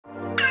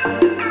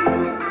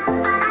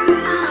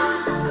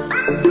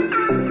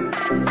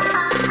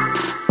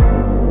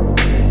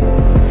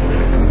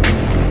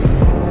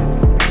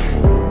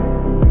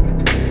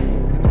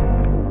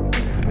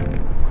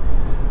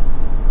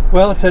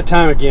Well, it's that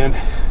time again.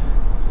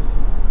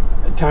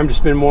 Time to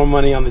spend more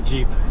money on the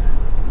Jeep.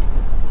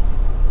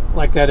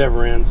 Like that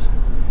ever ends.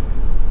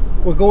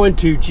 We're going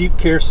to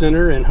JeepCare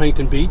Center in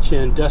Huntington Beach,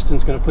 and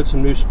Dustin's going to put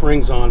some new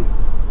springs on.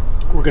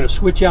 We're going to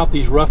switch out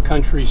these rough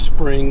country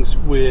springs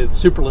with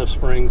Superlift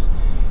springs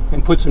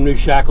and put some new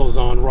shackles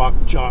on, Rock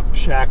Jock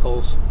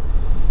shackles.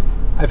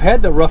 I've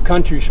had the rough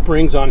country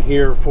springs on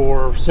here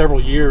for several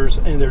years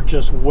and they're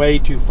just way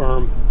too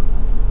firm.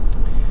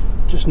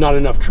 Just not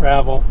enough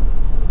travel.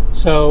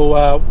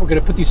 So we're going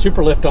to put these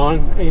Superlift on,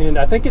 and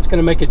I think it's going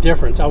to make a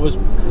difference. I was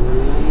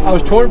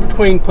torn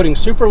between putting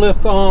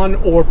Superlift on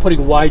or putting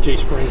YJ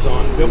springs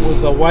on. But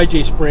with the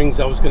YJ springs,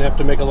 I was going to have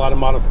to make a lot of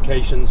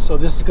modifications. So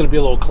this is going to be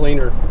a little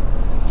cleaner,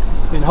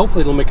 and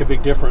hopefully it'll make a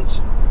big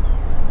difference.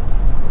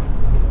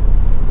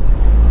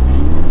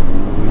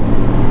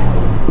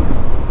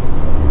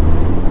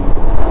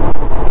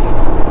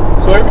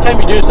 So every time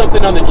you do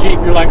something on the Jeep,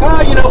 you're like,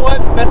 oh, you know what?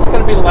 That's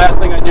going to be the last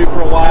thing I do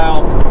for a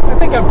while. I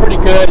think I'm pretty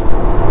good.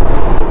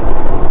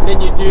 Then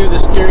you do the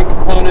steering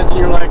components and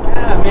you're like,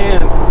 ah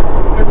man,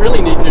 I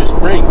really need new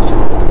springs.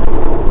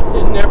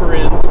 It never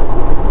ends.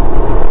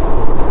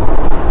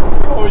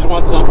 You always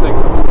want something.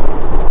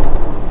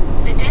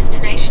 The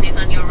destination is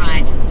on your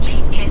right.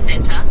 JeepCare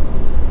Center.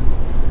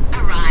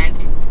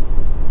 Arrived.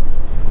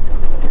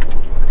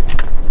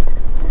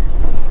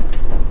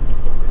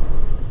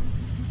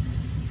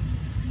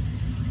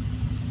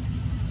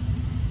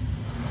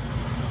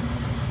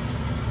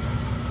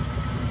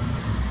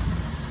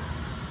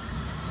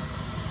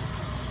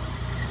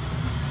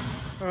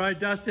 All right,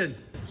 Dustin.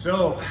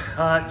 So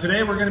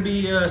today we're going to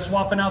be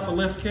swapping out the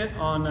lift kit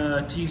on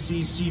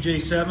TC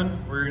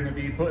CJ7. We're going to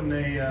be putting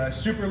a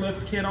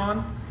Superlift kit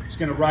on. It's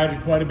going to ride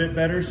it quite a bit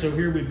better. So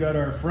here we've got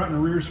our front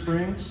and rear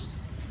springs.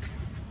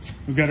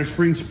 We've got our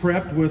springs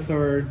prepped with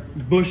our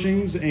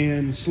bushings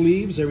and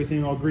sleeves,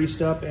 everything all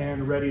greased up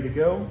and ready to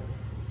go.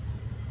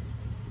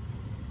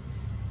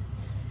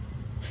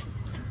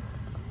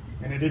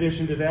 And in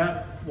addition to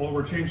that, while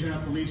we're changing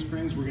out the leaf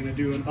springs, we're going to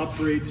do an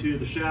upgrade to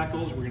the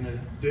shackles. We're going to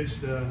ditch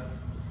the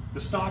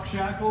stock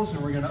shackles,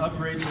 and we're going to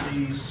upgrade to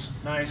these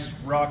nice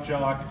Rock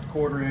Jock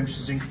 1/4-inch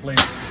zinc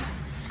plate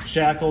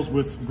shackles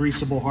with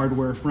greasable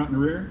hardware front and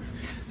rear.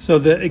 So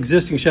the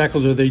existing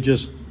shackles, are they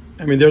just,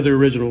 I mean, they're the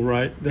original,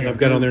 right? That I've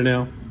got on there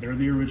now? They're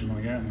the original,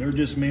 yeah. They're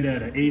just made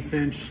out of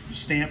 1/8-inch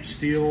stamped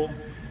steel.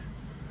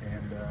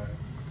 And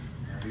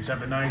these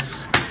have a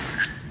nice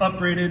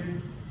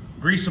upgraded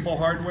greasable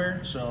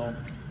hardware, so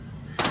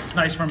it's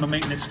nice from a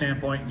maintenance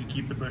standpoint. You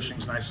keep the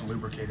bushings nice and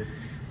lubricated.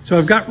 So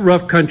I've got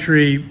rough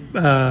country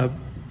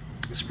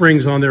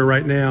springs on there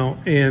right now,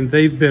 and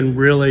they've been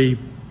really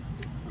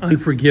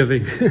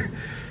unforgiving.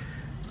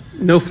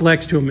 No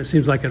flex to them, it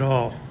seems like, at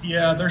all.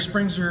 Yeah, their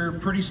springs are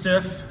pretty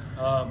stiff,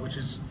 which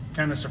is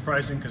kind of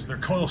surprising because their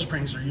coil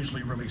springs are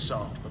usually really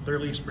soft, but their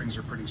leaf springs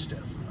are pretty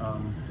stiff.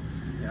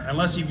 Yeah,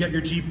 unless you've got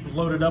your Jeep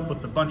loaded up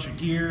with a bunch of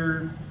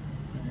gear,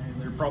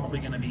 they're probably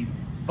going to be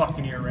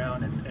bucking you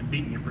around and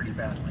beating you pretty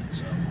badly.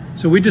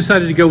 So we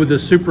decided to go with the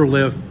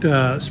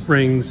Superlift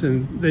springs,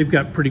 and they've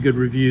got pretty good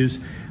reviews.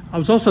 I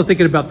was also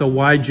thinking about the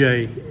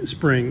YJ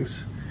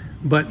springs,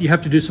 but you have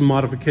to do some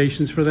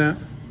modifications for that.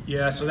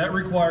 Yeah, so that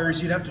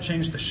requires, you'd have to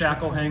change the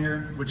shackle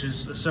hanger, which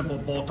is a simple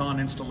bolt-on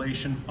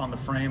installation on the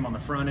frame on the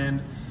front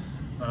end.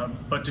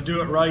 But to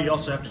do it right, you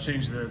also have to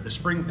change the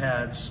spring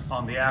pads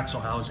on the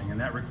axle housing,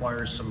 and that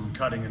requires some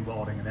cutting and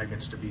welding, and that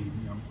gets to be,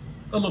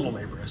 a little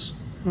laborious.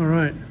 All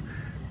right.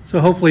 So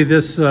hopefully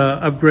this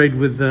upgrade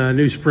with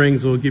new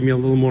springs will give me a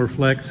little more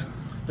flex.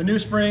 The new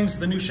springs,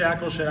 the new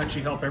shackles should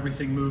actually help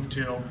everything move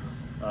too.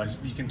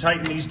 You can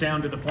tighten these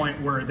down to the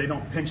point where they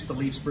don't pinch the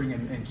leaf spring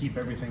and keep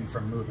everything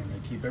from moving.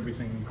 They keep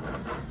everything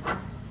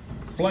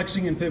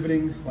flexing and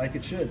pivoting like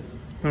it should.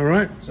 All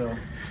right. So,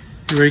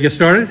 you ready to get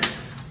started?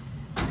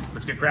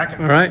 Let's get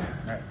cracking. All right. All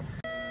right.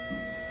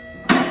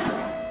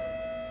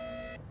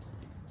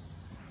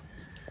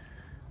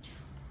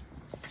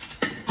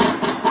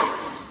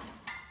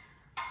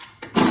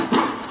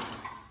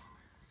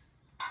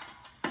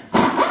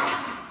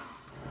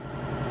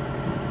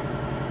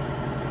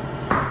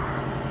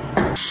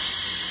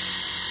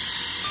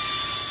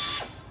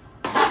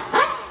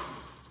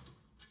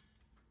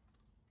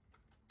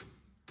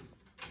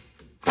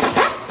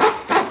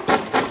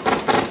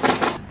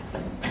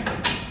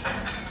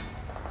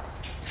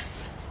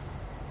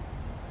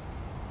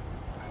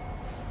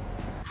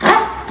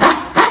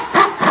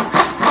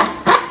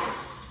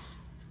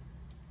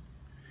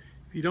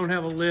 If you don't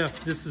have a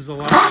lift, this is a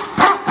lot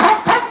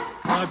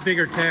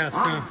bigger task,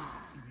 huh?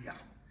 Yeah.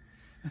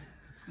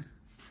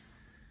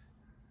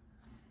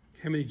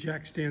 How many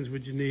jack stands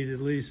would you need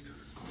at least?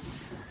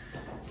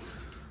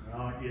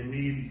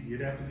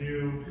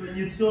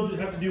 You'd still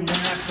have to do one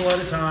axle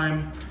at a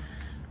time.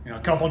 A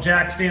couple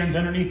jack stands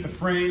underneath the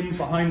frame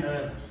behind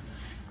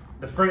the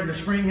the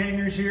spring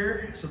hangers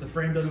here, so the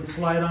frame doesn't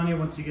slide on you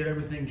once you get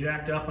everything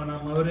jacked up and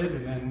unloaded,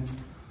 and then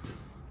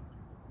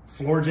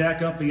floor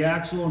jack up the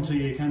axle until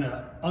you kind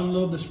of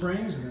unload the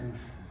springs, and then,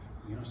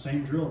 you know,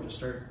 same drill, just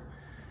start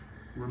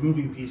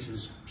removing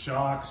pieces,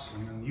 shocks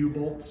and then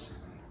U-bolts.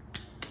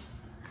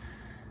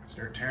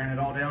 Start tearing it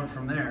all down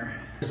from there.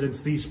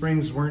 Since these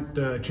springs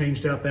weren't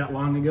changed out that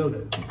long ago,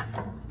 that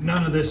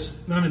none of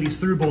these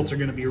through bolts are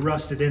going to be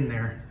rusted in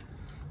there.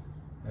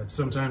 That's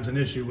sometimes an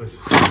issue with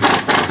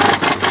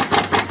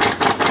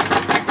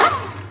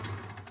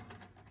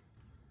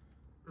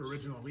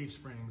original leaf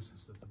springs,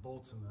 is that the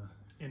bolts and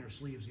the inner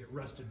sleeves get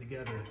rusted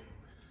together.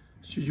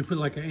 Should you put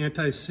like an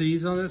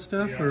anti-seize on that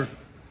stuff? Yeah. Or? Yeah,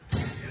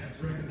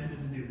 it's recommended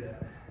to do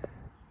that.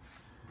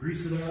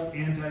 Grease it up,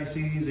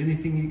 anti-seize,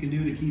 anything you can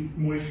do to keep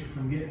moisture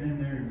from getting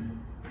in there and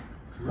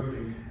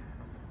corroding.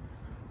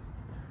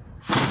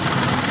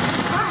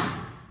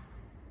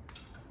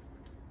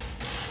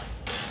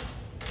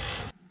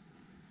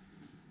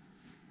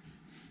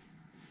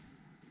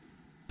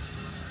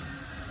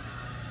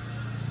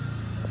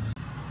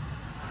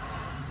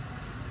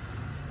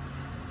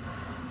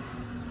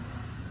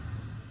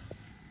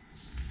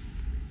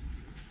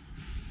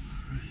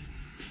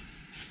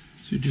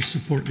 So just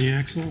support the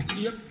axle?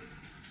 Yep.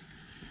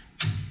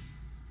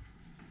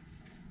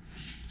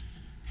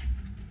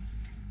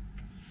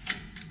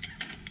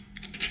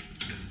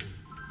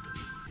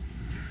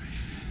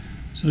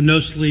 So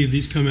no sleeve,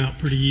 these come out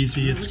pretty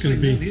easy. It's going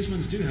to be... These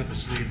ones do have a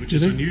sleeve, which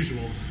is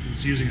unusual.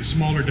 It's using a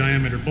smaller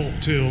diameter bolt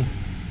too.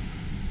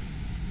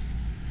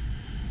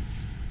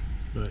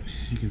 But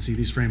you can see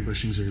these frame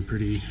bushings are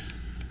pretty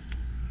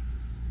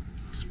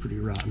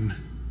rotten.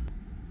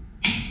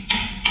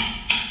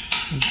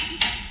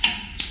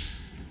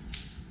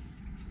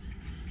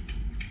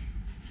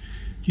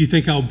 Do you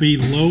think I'll be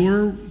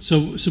lower?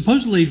 So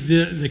supposedly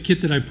the kit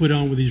that I put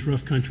on with these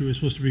rough country was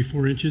supposed to be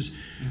 4 inches,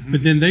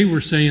 but then they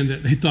were saying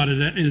that they thought it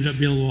ended up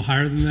being a little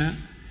higher than that.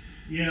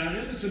 Yeah,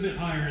 it looks a bit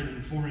higher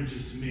than 4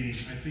 inches to me.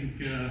 I think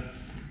you're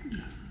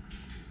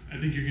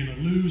going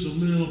to lose a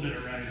little bit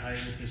of ride height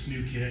with this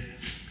new kit.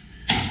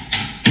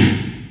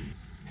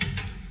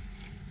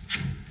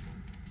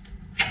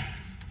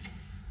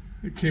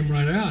 It came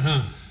right out,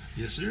 huh?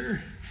 Yes,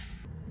 sir.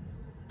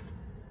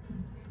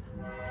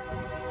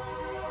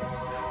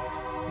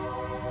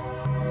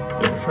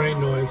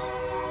 Train noise.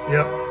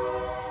 Yep.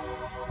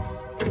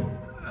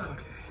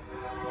 Okay.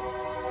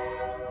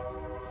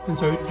 And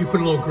so did you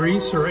put a little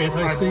grease or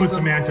anti-seize? I put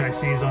some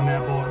anti-seize on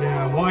that bolt.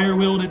 Yeah, wire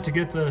milled it to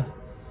get the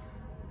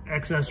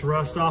excess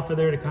rust off of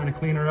there to kind of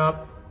clean her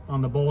up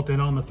on the bolt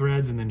and on the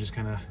threads, and then just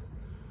kind of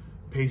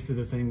pasted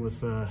the thing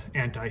with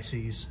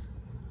anti-seize.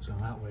 So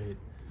that way it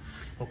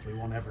hopefully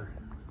won't ever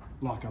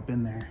lock up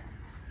in there.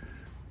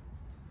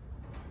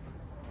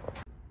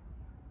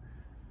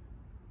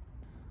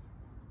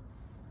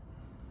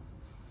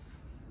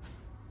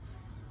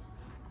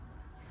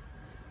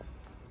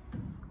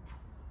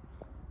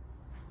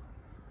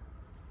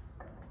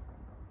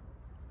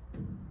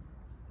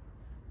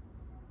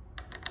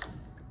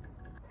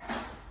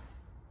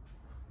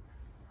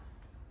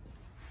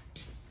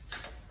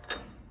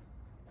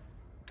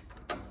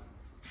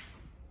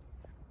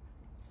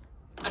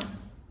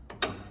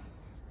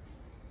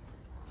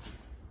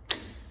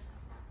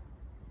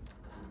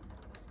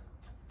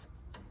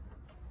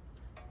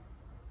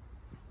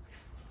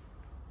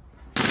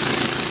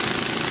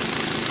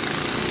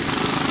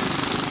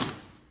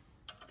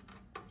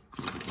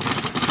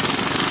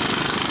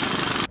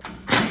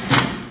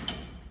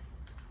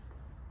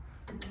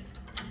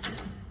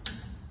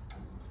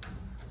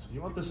 You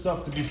want this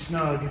stuff to be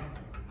snug,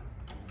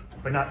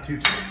 but not too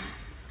tight.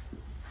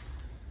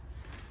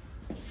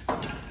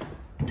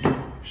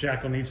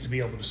 Shackle needs to be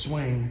able to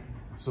swing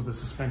so the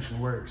suspension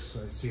works.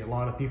 I see a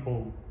lot of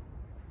people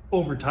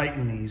over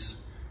tighten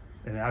these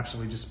and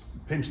absolutely just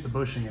pinch the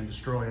bushing and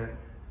destroy it.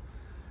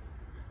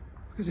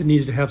 Because it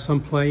needs to have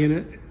some play in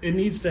it? It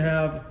needs to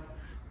have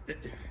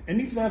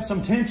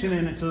some tension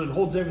in it so that it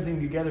holds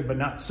everything together, but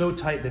not so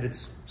tight that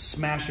it's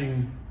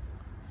smashing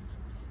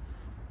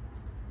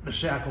the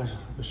shackle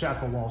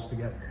walls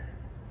together,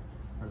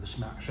 or the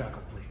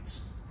shackle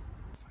plates.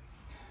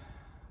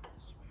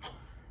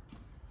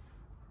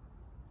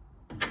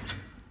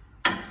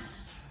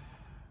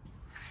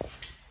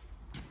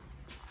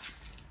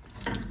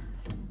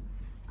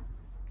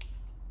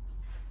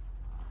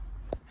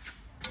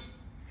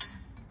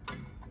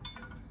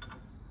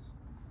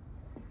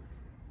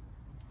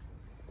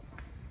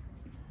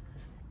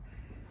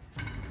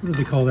 What do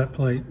they call that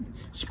plate?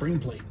 Spring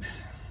plate.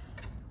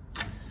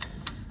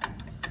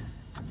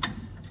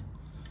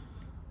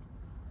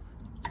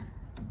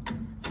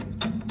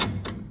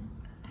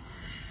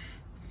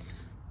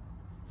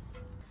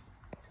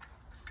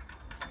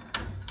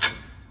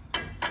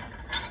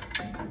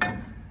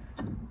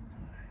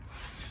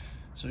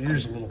 So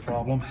here's a little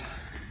problem.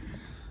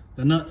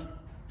 The nut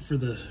for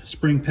the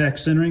spring pack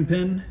centering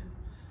pin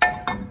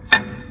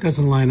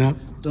Doesn't line up.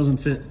 doesn't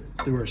fit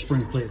through our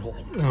spring plate hole.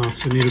 Oh,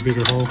 so need a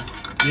bigger hole.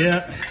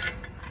 Yeah.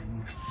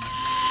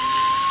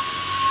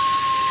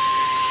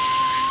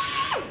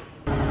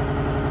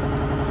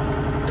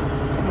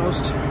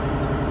 almost.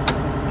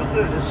 Oh,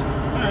 there it is. All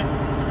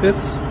right.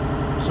 Fits.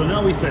 So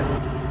now we fit.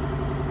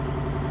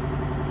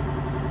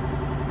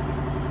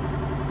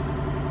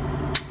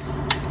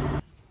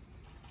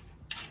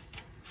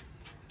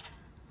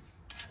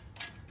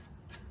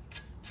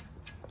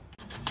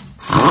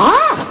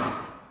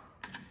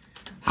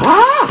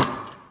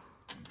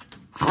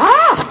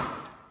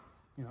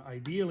 You know,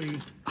 ideally,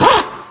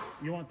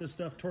 you want this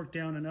stuff torqued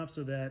down enough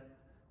so that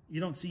you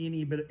don't see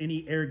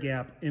any air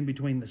gap in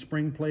between the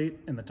spring plate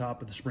and the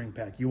top of the spring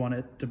pack. You want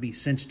it to be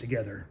cinched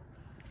together,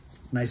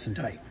 nice and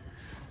tight.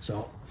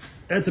 So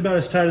that's about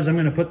as tight as I'm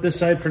going to put this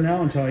side for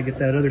now until I get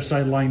that other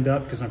side lined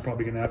up, because I'm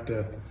probably going to have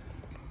to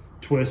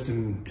twist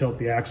and tilt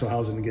the axle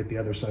housing to get the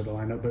other side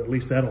lined up, but at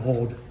least that'll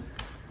hold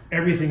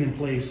everything in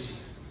place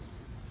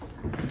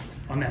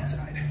on that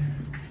side.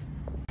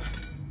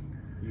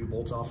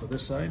 U-bolts off of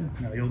this side.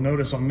 Now you'll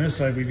notice on this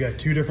side we've got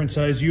two different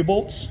size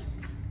U-bolts,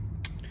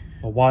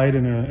 a wide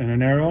and a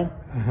narrow,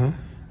 and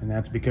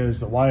that's because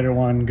the wider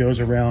one goes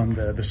around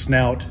the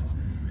snout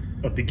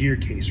of the gear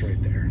case right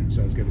there.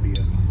 So it's going to be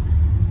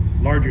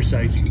a larger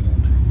size U-bolt.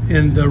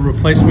 And the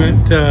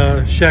replacement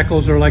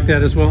shackles are like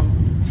that as well?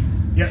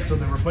 Yeah, so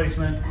the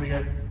replacement, we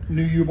got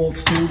new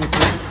U-bolts too with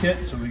this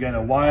kit. So we got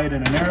a wide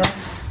and a narrow.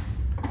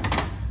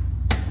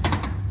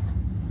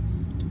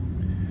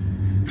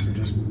 So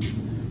just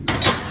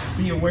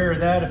be aware of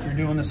that if you're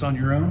doing this on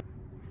your own.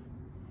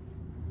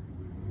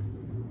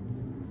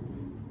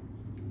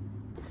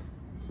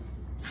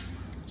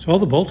 So all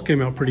the bolts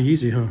came out pretty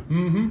easy, huh?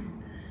 Mm-hmm.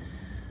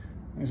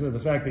 And so the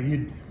fact that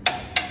you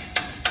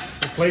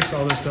replaced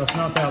all this stuff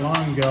not that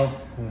long ago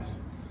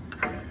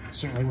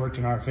certainly worked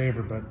in our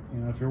favor. But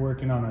you know, if you're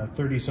working on a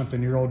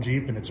 30-something-year-old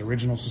Jeep and it's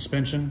original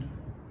suspension,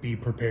 be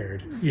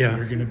prepared. Yeah,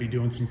 you're going to be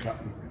doing some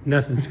cutting.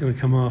 Nothing's going to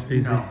come off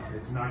easy. No,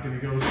 it's not going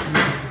to go as smooth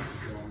as this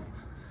is going.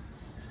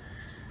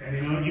 And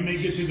you know, you may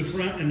get to the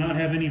front and not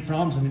have any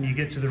problems, and then you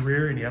get to the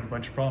rear and you have a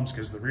bunch of problems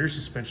because the rear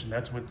suspension,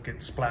 that's what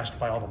gets splashed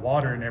by all the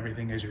water and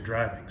everything as you're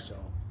driving. So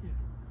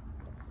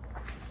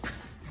a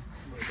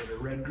little bit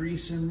of red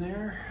grease in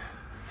there.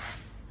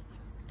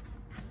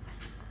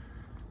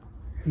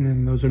 And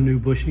then those are new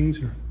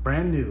bushings? Or?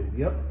 Brand new,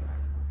 yep.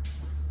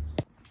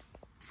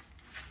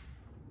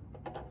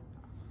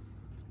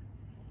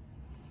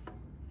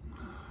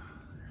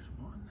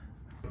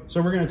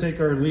 So we're going to take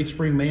our leaf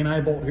spring main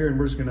eye bolt here and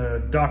we're just going to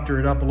doctor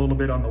it up a little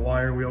bit on the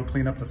wire wheel,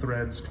 clean up the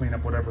threads, clean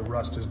up whatever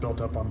rust is built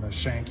up on the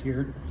shank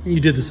here. You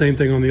did the same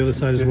thing on the other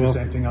side as well? Did the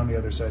same thing on the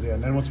other side, yeah.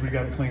 And then once we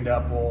got it cleaned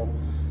up, we'll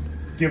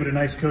give it a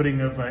nice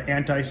coating of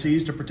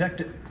anti-seize to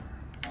protect it.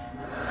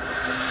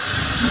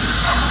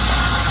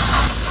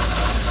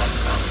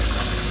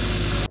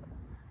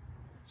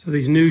 So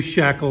these new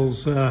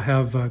shackles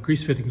have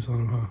grease fittings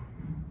on them, huh?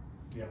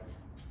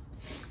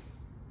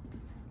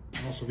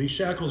 Also, these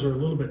shackles are a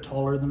little bit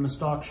taller than the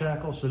stock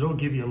shackles, so they'll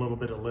give you a little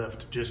bit of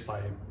lift just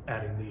by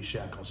adding these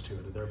shackles to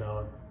it. They're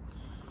about,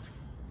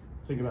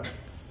 I think about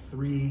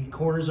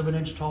 3/4 of an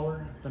inch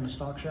taller than a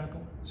stock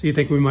shackle. So you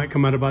think we might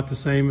come out about the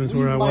same as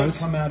where I was? We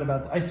might come out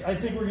about, I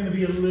think we're going to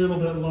be a little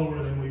bit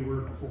lower than we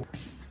were before.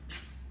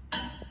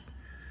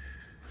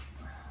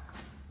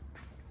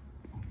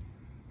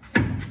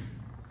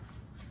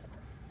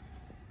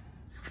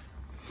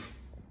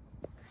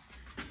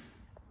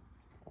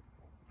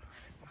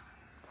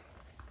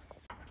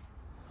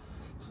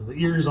 So the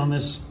ears on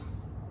this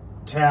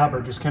tab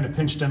are just kind of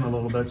pinched in a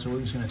little bit, so we're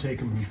just going to take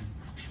them and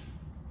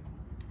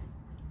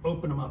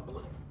open them up a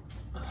little.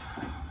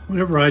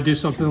 Whenever I do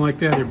something like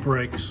that, it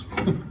breaks.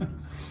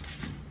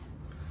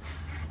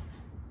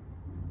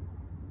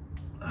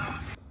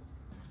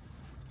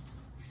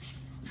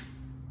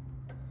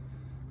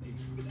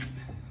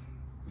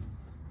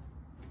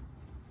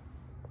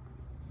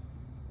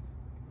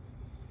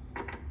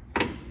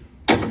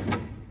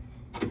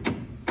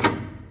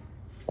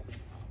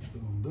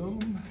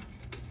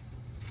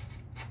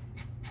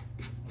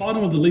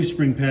 Bottom of the leaf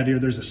spring pad here,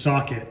 there's a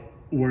socket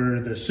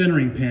where the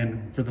centering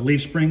pin for the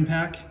leaf spring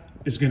pack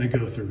is going to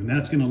go through, and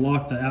that's going to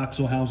lock the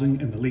axle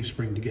housing and the leaf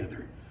spring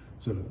together,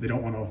 so they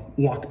don't want to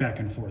walk back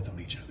and forth on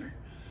each other.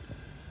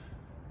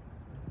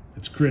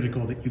 It's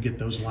critical that you get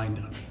those lined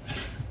up.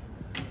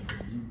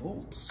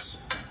 U-bolts,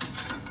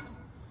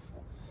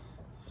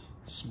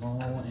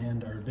 small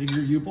and our bigger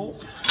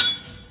U-bolt.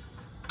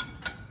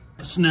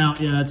 The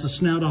snout, yeah, it's a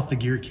snout off the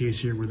gear case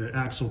here where the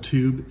axle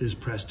tube is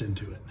pressed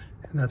into it.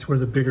 And that's where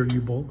the bigger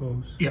U-bolt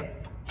goes?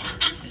 Yep.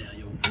 Yeah,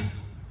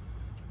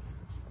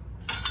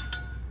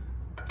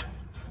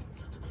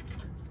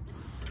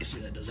 you see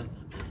that doesn't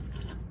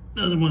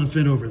want to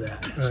fit over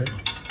that. Right. So,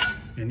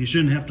 and you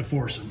shouldn't have to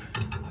force them.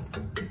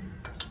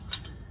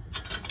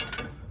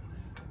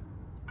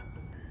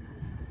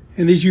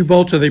 And these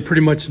U-bolts, are they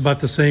pretty much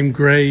about the same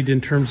grade in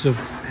terms of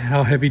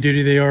how heavy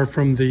duty they are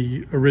from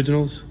the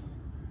originals?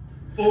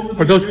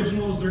 Over the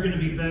originals, they're going to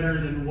be better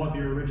than what the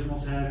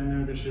originals had in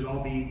there. They should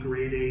all be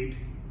grade 8.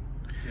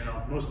 You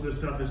know, most of this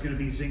stuff is going to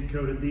be zinc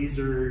coated. These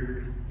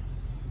are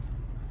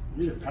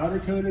either powder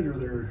coated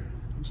or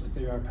looks like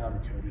they are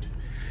powder coated.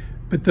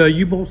 But the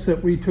U-bolts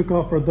that we took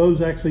off, are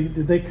those actually,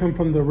 did they come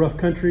from the Rough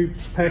Country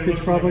package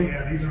probably? Like,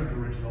 yeah, these aren't the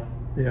original.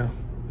 Yeah.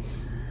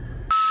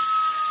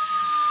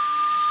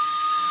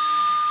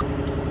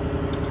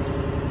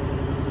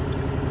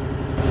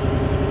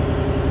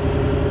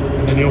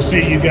 And then you'll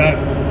see you've got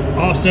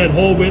offset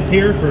hole width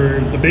here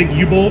for the big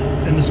U-bolt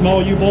and the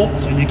small U-bolt,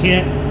 so you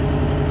can't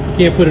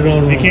put it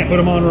on wrong. You can't put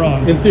them on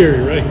wrong. In theory,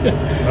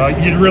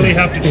 right? You'd really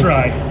have to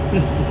try.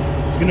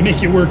 It's going to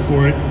make you work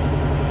for it.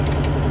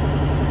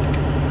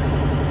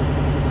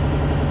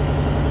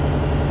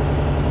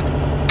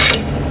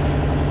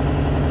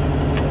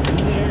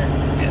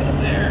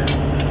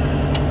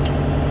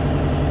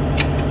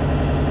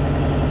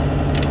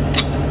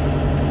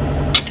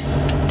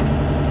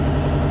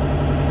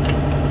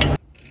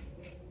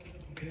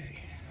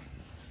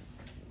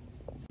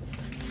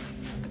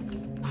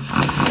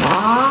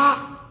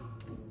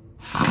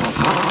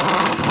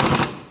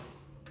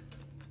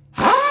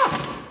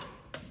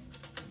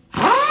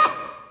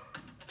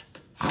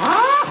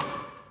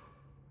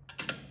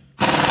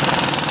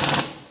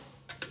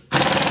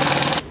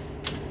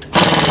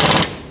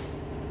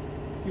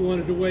 You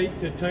wanted to wait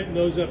to tighten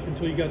those up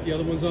until you got the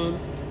other ones on?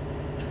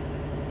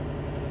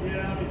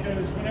 Yeah,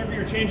 because whenever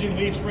you're changing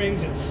leaf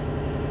springs, it's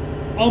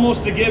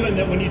almost a given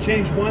that when you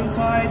change one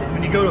side,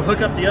 when you go to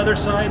hook up the other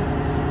side,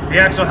 the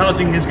axle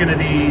housing is going to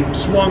be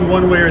swung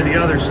one way or the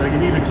other. So you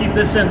need to keep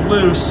this end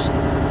loose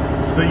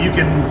so that you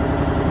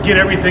can get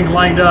everything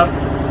lined up.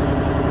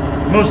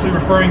 Mostly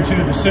referring to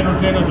the center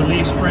pin of the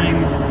leaf spring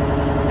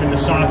and the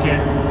socket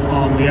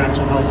on the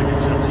axle housing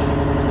itself.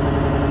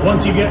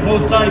 Once you get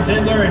both sides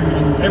in there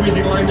and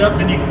everything lined up,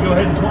 then you can go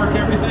ahead and torque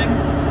everything.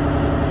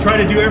 Try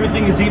to do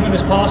everything as even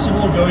as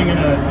possible, going in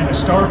a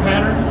star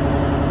pattern.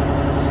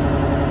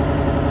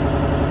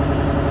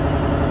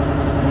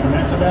 And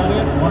that's about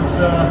it.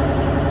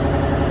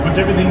 Once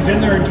everything's in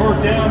there and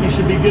torqued down, you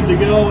should be good to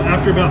go.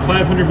 After about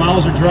 500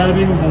 miles of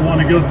driving, we'll want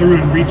to go through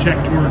and recheck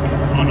torque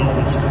on all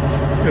this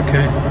stuff.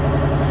 Okay.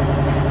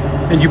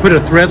 And you put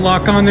a thread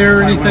lock on there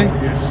or anything? I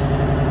will, yes.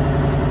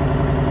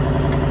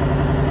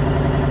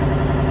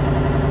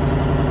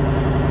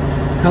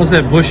 How's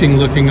that bushing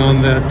looking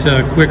on that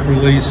quick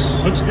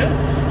release? Looks good.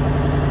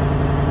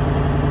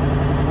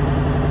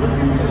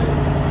 Looking good.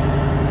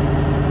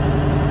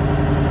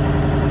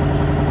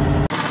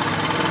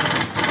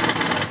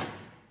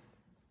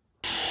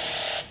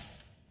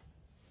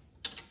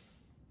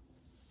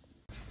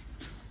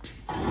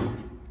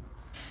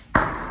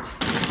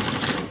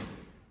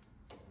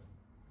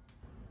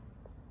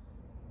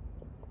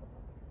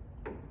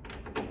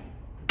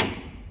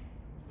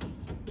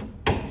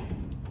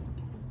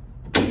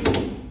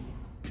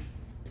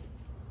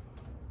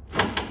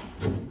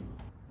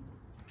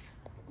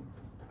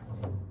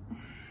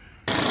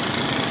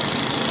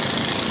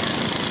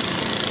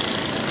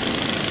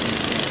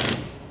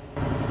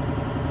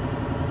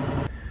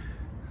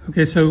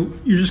 Okay, so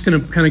you're just going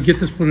to kind of get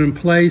this one in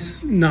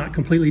place, not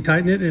completely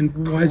tighten it,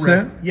 and why is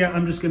that? Yeah,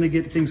 I'm just going to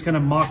get things kind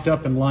of mocked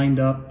up and lined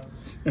up.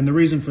 And the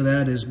reason for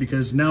that is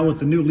because now with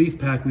the new leaf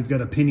pack, we've got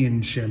a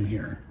pinion shim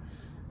here.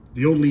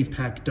 The old leaf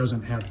pack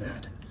doesn't have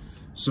that.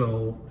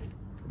 So,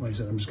 like I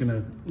said, I'm just going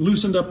to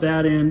loosen up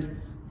that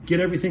end, get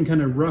everything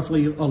kind of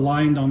roughly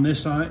aligned on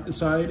this side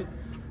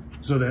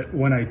so that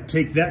when I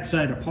take that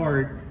side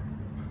apart,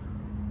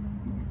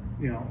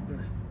 you know,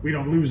 we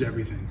don't lose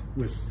everything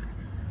with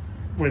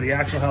where the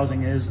axle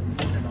housing is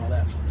and all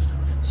that fun stuff.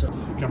 So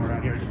if we come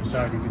around here to the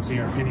side, you can see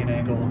our pinion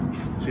angle,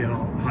 see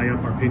how high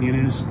up our pinion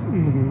is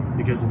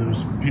because of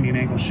those pinion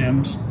angle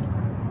shims.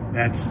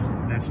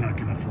 That's not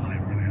gonna fly.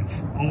 We're gonna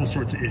have all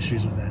sorts of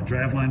issues with that.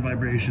 Driveline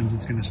vibrations,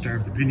 it's gonna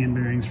starve the pinion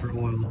bearings for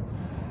oil.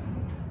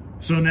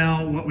 So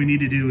now what we need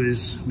to do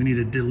is we need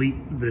to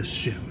delete this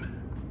shim.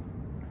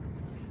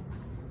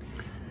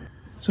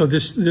 So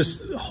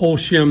this whole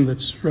shim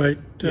that's right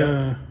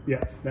Yeah,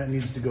 that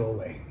needs to go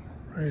away.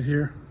 Right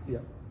here.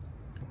 Yep.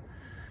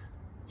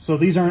 So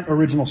these aren't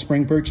original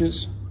spring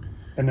perches,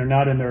 and they're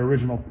not in their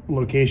original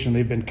location.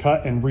 They've been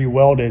cut and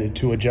re-welded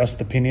to adjust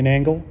the pinion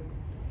angle.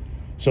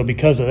 So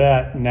because of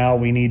that, now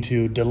we need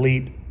to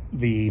delete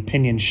the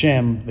pinion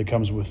shim that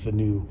comes with the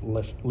new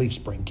leaf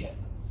spring kit.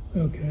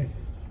 Okay.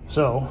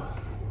 So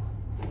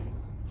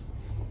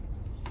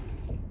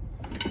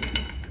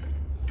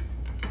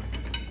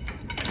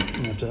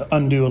we have to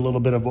undo a little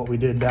bit of what we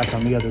did back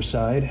on the other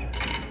side.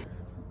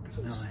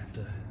 So now I have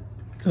to...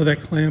 So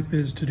that clamp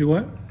is to do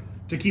what?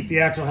 To keep the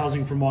axle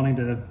housing from wanting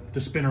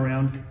to spin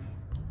around,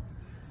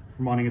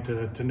 from wanting it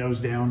to nose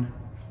down.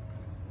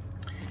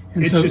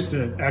 And it's just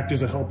to act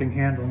as a helping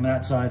hand on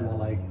that side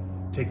while I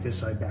take this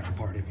side back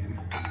apart again.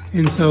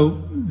 And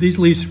so these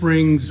leaf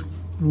springs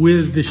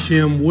with the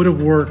shim would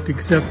have worked,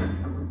 except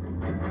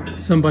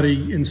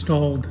somebody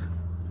installed.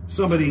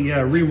 Somebody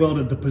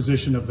re-welded the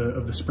position of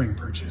the spring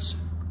perches.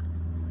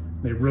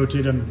 They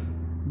rotate them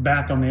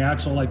back on the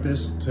axle like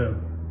this to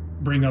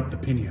bring up the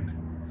pinion.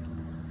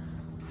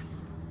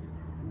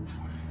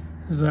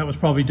 So that was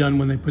probably done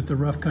when they put the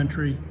Rough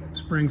Country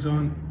springs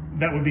on.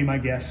 That would be my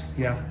guess,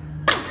 yeah.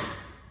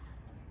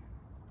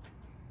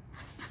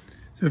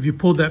 So if you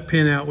pulled that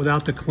pin out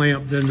without the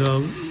clamp, then the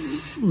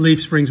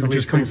leaf springs would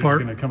just come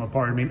apart. It's going to come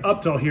apart. I mean,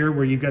 up till here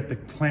where you've got the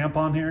clamp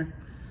on here,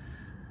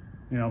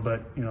 you know,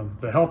 but you know,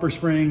 the helper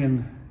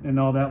spring and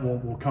all that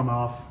will come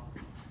off.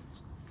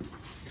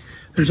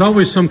 There's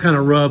always some kind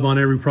of rub on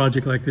every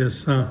project like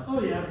this, huh?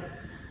 Oh yeah.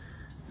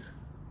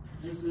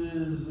 This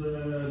is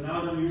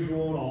not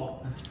unusual at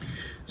all.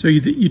 So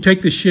you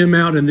take the shim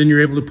out and then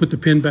you're able to put the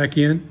pin back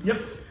in? Yep.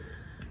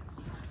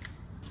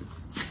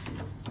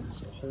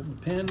 So hold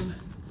the pin.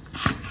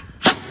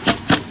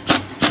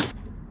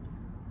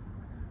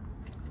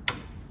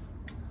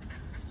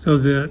 So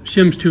the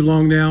shim's too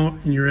long now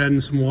and you're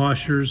adding some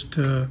washers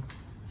to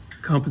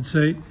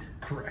compensate?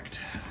 Correct.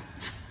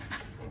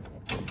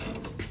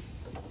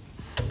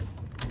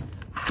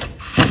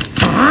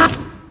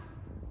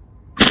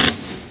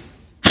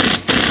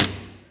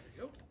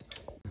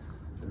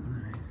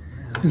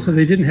 And so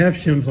they didn't have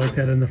shims like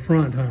that in the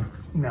front, huh?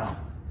 No.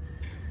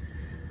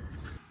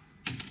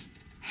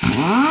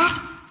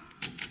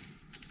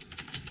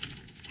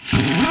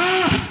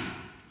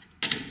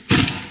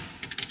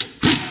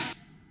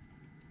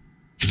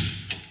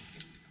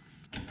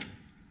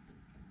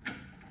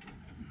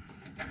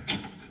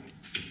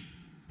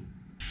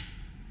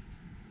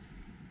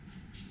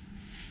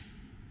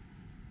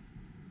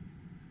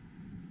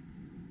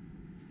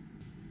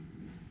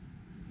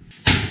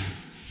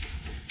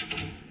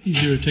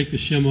 Easier to take the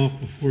shim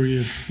off before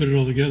you put it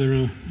all together,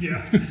 huh?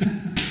 Yeah.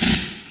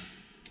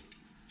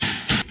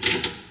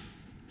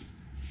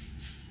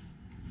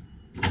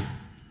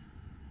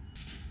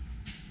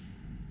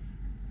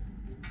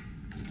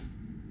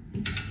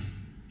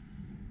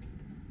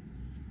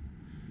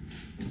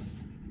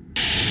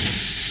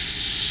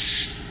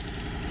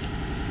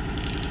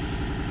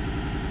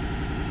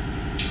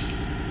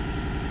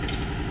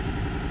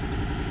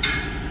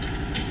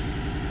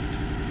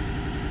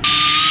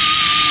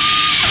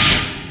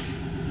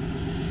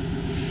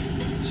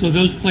 So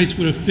those plates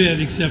would have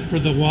fit except for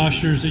the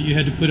washers that you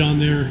had to put on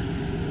there.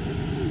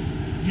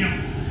 Yeah.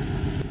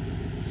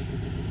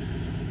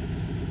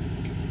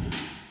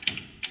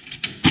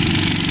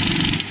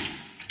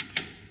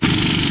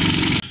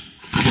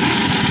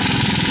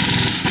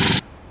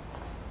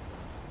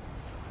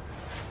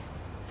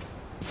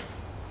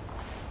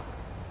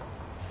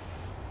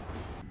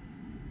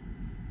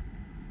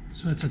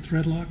 So that's a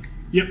thread lock?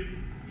 Yep.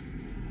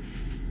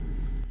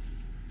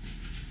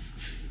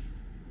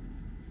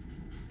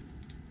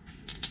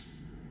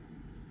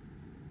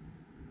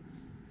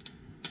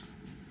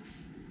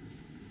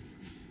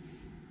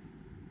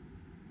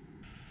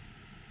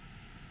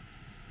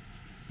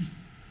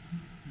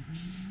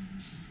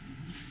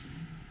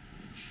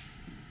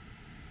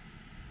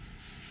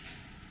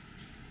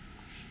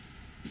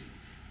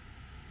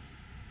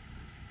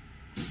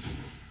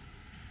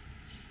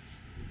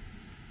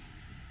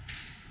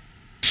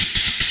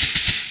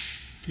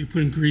 You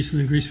put in grease and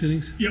then grease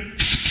fittings? Yep.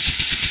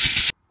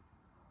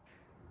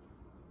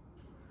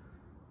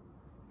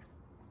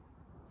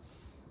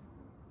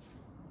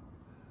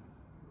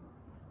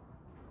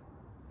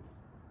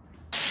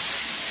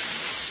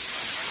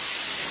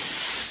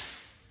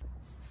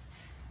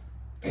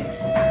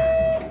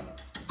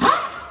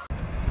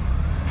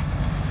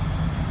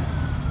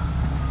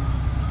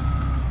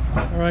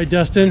 All right,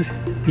 Dustin,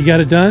 you got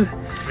it done?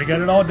 We got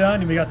it all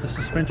done. We got the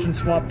suspension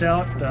swapped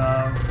out,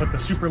 put the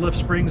Superlift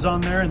springs on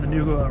there and the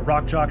new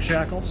Rock Jock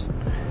shackles.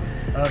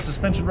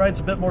 Suspension ride's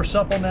a bit more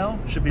supple now.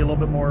 Should be a little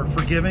bit more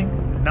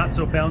forgiving, not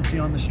so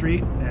bouncy on the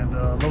street, and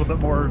a little bit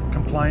more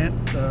compliant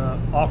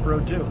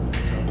off-road too.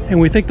 And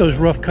we think those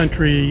rough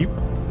country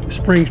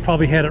springs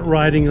probably had it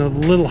riding a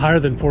little higher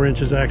than 4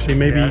 inches actually,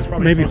 maybe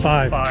maybe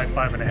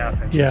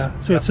 5.5 inches. Yeah,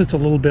 so it sits a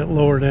little bit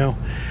lower now.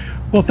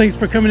 Well, thanks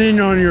for coming in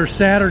on your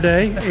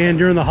Saturday and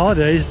during the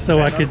holidays, so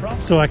I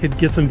could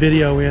get some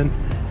video in.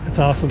 That's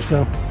awesome.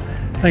 So,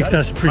 thanks,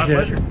 Dustin.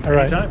 Appreciate it. All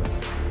right. Anytime.